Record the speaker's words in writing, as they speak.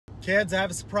Kids, I have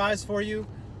a surprise for you.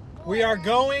 We are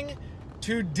going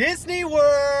to Disney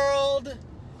World.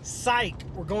 Psych,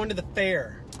 we're going to the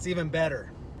fair. It's even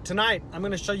better. Tonight, I'm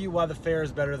gonna show you why the fair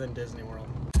is better than Disney World.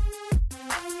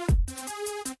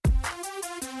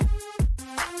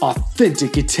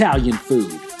 Authentic Italian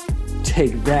food.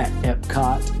 Take that,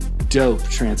 Epcot. Dope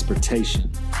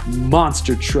transportation.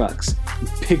 Monster trucks.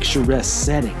 Picturesque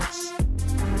settings.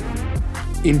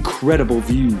 Incredible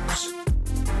views.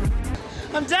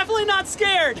 I'm definitely not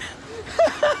scared.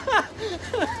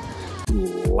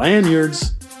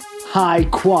 Lanyards. High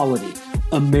quality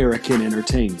American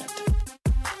entertainment.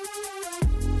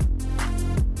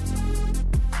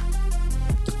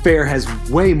 The fair has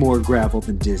way more gravel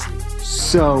than Disney.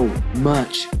 So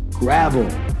much gravel.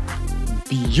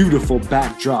 Beautiful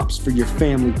backdrops for your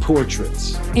family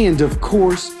portraits. And of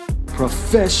course,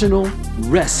 professional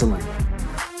wrestling.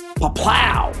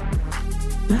 Plow!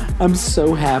 I'm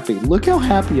so happy. Look how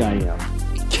happy I am.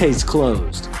 Case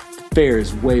closed. The fair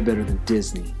is way better than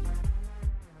Disney.